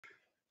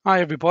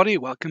Hi everybody,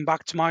 welcome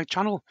back to my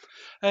channel.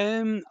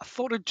 I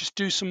thought I'd just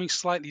do something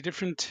slightly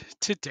different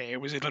today. It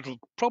was a little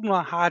problem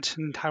I had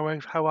and how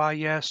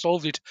I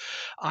solved it.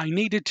 I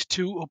needed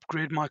to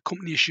upgrade my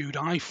company issued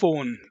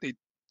iPhone.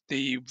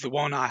 The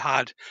one I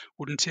had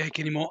wouldn't take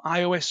any more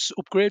iOS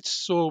upgrades,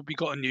 so we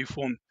got a new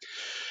phone.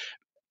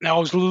 Now I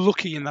was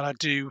lucky in that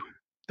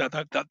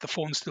that the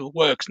phone still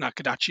works and I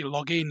could actually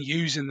log in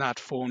using that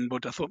phone,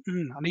 but I thought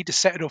I need to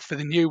set it up for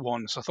the new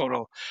one. So I thought,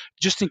 oh,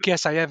 just in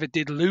case I ever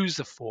did lose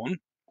the phone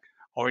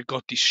or it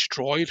got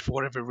destroyed for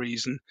whatever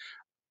reason,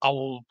 I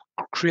will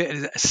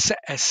create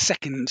a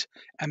second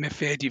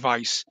MFA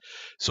device.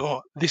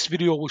 So this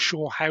video will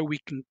show how we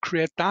can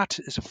create that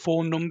as a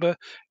phone number.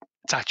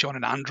 It's actually on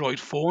an Android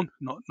phone,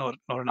 not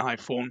an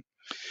iPhone.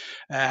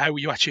 How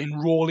you actually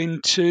enroll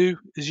into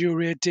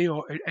AzureAD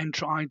or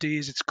EntraID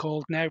as it's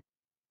called now.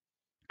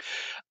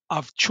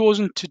 I've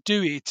chosen to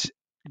do it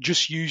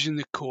just using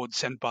the code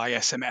sent by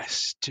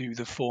SMS to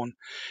the phone.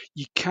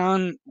 You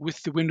can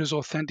with the Windows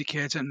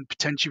Authenticator and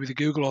potentially with the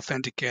Google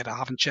Authenticator. I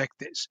haven't checked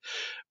this,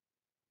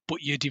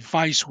 but your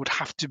device would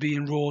have to be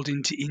enrolled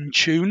into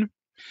Intune.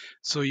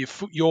 So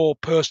your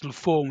personal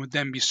phone would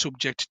then be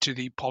subject to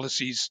the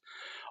policies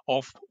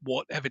of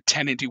whatever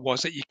tenant it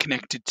was that you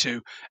connected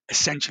to,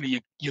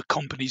 essentially your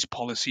company's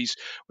policies,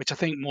 which I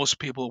think most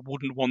people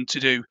wouldn't want to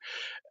do.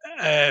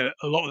 A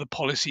lot of the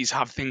policies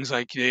have things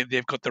like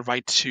they've got the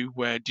right to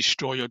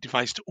destroy your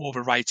device, to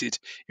overwrite it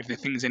if they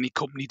think there's any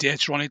company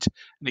data on it.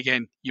 And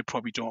again, you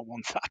probably don't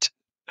want that.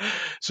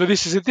 So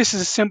this is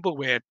a simple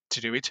way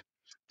to do it.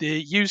 The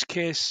use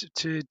case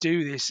to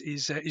do this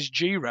is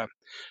Jira.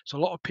 So a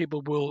lot of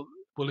people will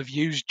have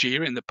used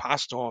Jira in the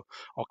past, or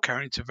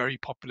currently it's a very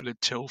popular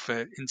tool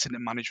for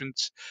incident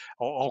management,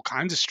 or all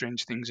kinds of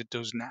strange things it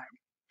does now.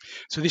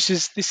 So this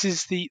is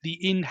the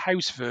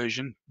in-house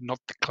version, not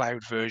the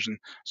cloud version.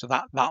 So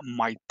that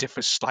might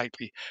differ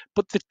slightly,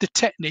 but the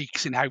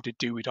techniques and how to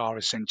do it are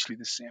essentially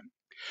the same.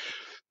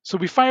 So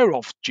we fire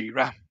off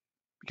Jira,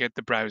 we get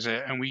the browser,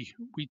 and we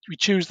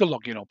choose the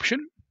login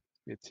option.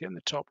 It's here in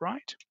the top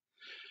right,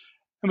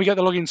 and we get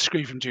the login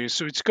screen from Jira.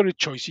 So it's got a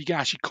choice. You can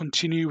actually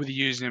continue with the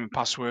username and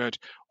password,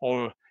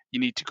 or you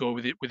need to go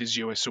with it with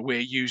Azure. So we're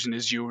using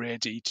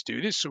AzureAD to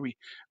do this. So we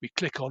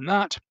click on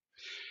that.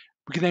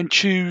 We can then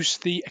choose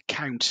the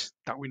account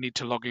that we need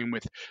to log in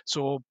with.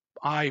 So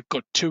I've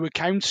got two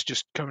accounts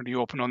just currently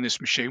open on this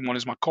machine. One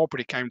is my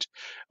corporate account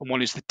and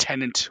one is the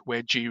tenant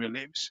where Jira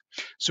lives.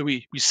 So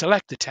we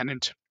select the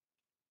tenant,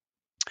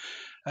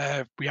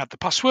 we add the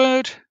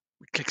password,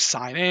 we click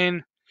sign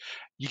in,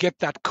 you get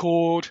that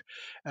code,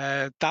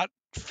 that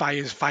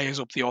fires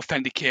up the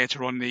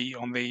authenticator on the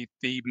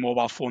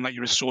mobile phone that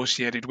you're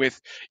associated with.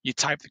 You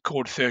type the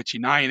code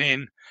 39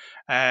 in,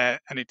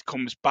 and it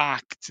comes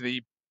back to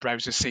the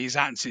browser, sees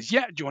that and says,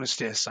 yeah, do you want to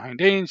stay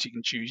signed in? So you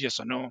can choose yes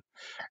or no.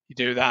 You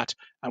do that,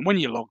 and when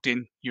you're logged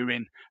in, you're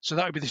in. So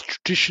that would be the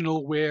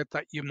traditional way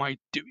that you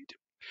might do it.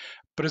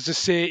 But as I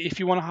say,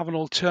 if you want to have an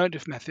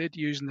alternative method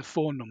using the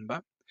phone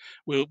number,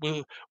 we'll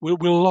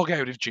log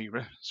out of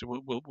Jira, so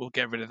we'll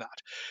get rid of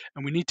that,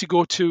 and we need to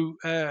go to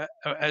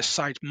a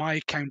site,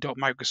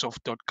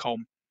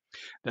 myaccount.microsoft.com.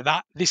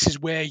 Now this is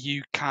where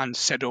you can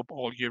set up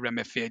all your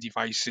MFA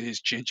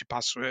devices, change your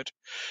password,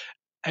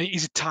 and it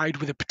is tied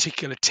with a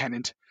particular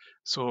tenant.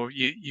 So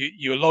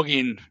you log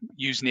in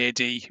using AD.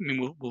 I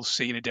mean, we'll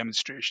see in a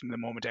demonstration in a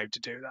moment how to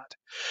do that.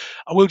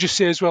 I will just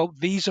say as well,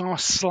 these are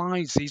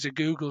slides. These are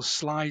Google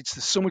slides.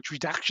 There's so much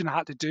redaction I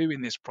had to do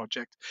in this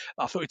project.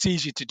 I thought it's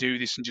easier to do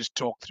this and just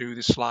talk through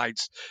the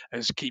slides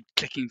as keep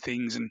clicking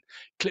things, and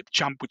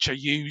Clipchamp, which I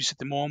use at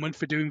the moment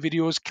for doing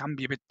videos, can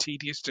be a bit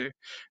tedious to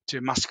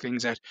mask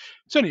things out.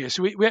 So anyway,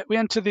 so we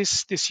enter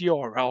this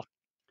URL.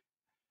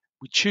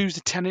 We choose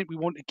the tenant we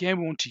want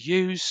to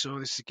use. So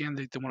this is again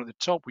the one at the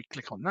top. We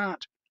click on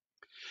that.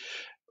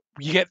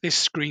 You get this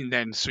screen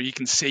then, so you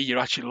can see you're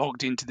actually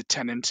logged into the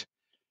tenant.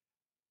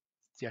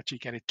 You actually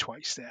get it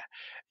twice there.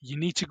 You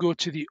need to go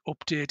to the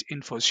update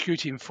info,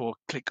 security info,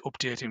 click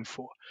update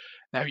info.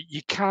 Now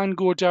you can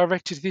go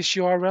direct to this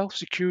URL,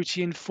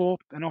 security info,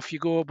 and off you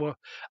go, but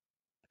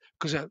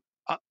because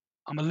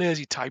I'm a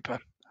lazy typer,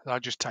 I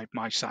just type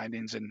my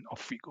sign-ins and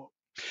off we go.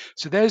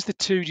 So there's the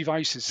two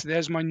devices. So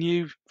there's my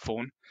new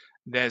phone.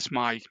 There's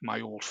my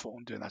old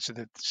phone doing that. So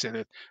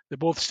they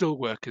both still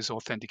work as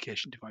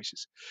authentication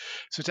devices.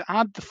 So to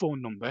add the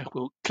phone number,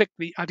 we'll click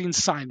the add in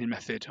sign-in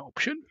method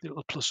option, the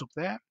little plus up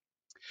there.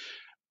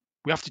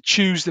 We have to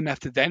choose the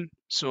method then.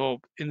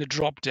 So in the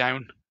drop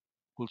down,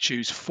 we'll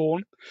choose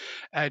phone.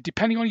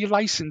 Depending on your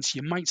license,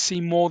 you might see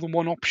more than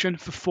one option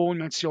for phone.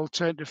 You might see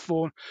alternative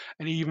phone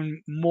and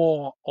even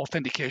more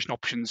authentication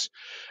options.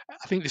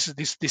 I think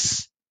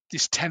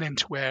this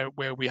tenant where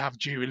we have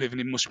Jira living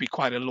in must be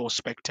quite a low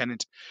spec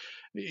tenant.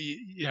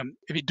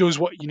 If it does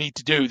what you need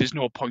to do, there's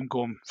no point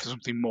going for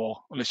something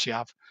more unless you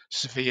have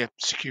severe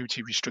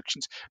security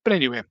restrictions. But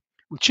anyway,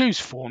 we'll choose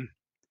phone.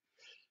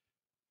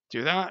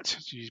 Do that.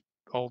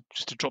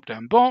 Just a drop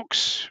down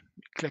box.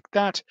 Click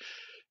that.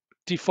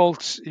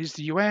 Default is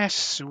the US,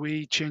 so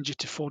we change it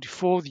to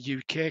 44, the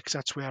UK, because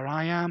that's where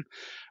I am.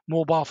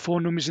 mobile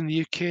phone numbers in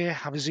the UK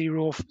have a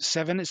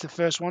 07 as the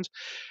first ones.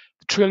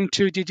 The trailing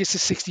 2 digits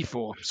is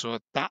 64, so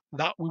that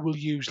we will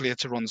use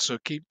later on. So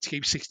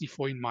keep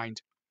 64 in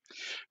mind.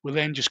 We'll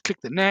then just click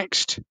the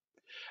next.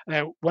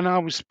 Now,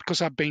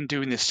 because I've been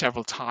doing this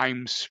several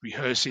times,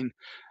 rehearsing,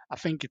 I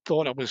think it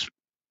thought I was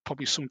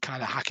probably some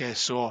kind of hacker,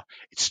 so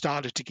it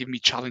started to give me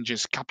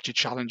challenges, capture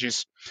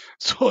challenges.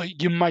 So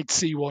you might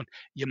see one,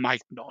 you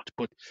might not,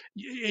 but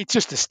it's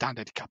just a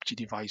standard capture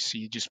device. So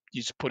you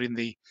just put in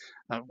the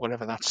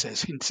whatever that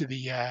says into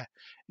the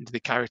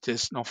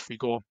characters, and off we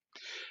go.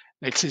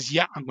 It says,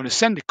 yeah, I'm going to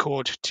send a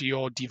code to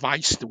your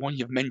device, the one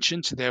you've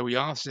mentioned. So there we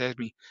are. So there's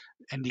me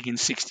ending in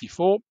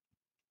 64.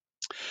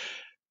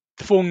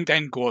 The phone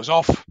then goes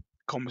off,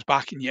 comes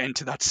back, and you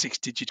enter that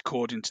 6-digit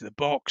code into the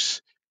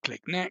box.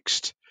 Click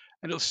next,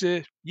 and it'll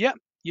say, yeah,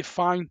 you're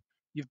fine.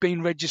 You've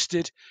been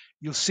registered.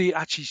 You'll see it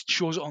actually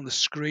shows it on the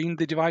screen,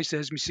 the device.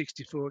 There's me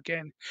 64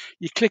 again.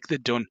 You click the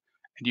done,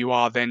 and you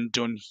are then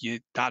done.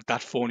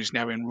 That phone is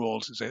now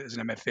enrolled as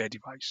an MFA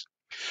device.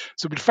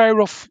 So we'll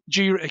fire off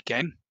Jira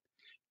again.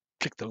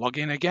 Click the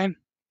login again.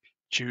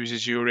 Choose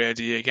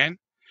AzureAD again.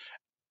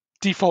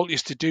 Default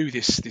is to do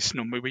this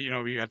number.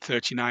 We had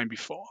 39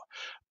 before.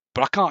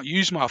 But I can't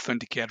use my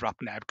Authenticator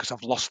app now because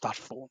I've lost that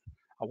phone.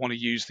 I want to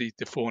use the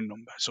phone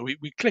number. So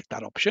we click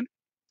that option.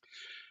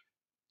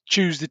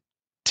 Choose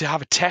to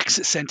have a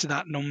text sent to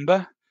that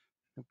number,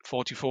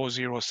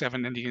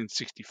 4407 ending in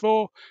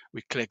 64.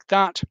 We click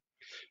that.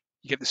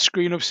 You get the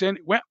screen up saying,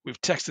 well, we've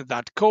texted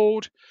that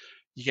code.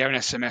 You get an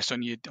SMS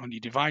on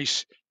your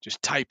device.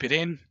 Just type it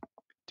in.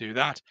 Do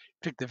that.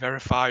 Click the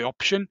verify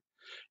option.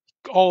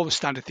 All the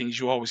standard things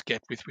you always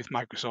get with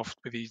Microsoft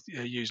with these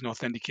using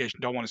authentication.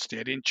 Don't want to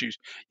stay in. Choose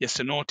yes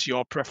or no to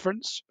your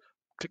preference.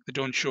 Click the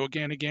done show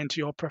again to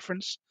your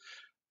preference.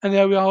 And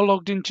there we are,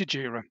 logged into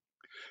Jira.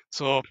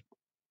 So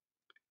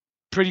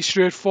pretty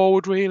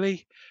straightforward,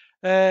 really.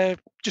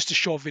 Just a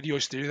short video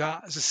to do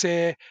that. As I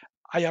say,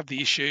 I have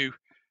the issue,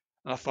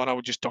 and I thought I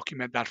would just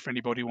document that for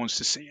anybody who wants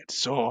to see it.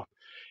 So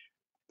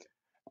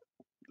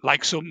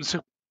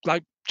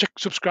check,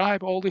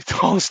 subscribe, all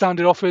the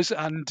standard offers,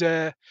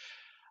 and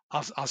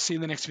I'll see you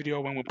in the next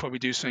video when we'll probably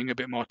do something a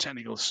bit more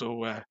technical.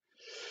 So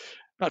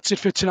that's it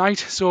for tonight.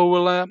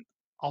 So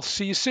I'll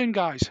see you soon,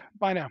 guys.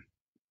 Bye now.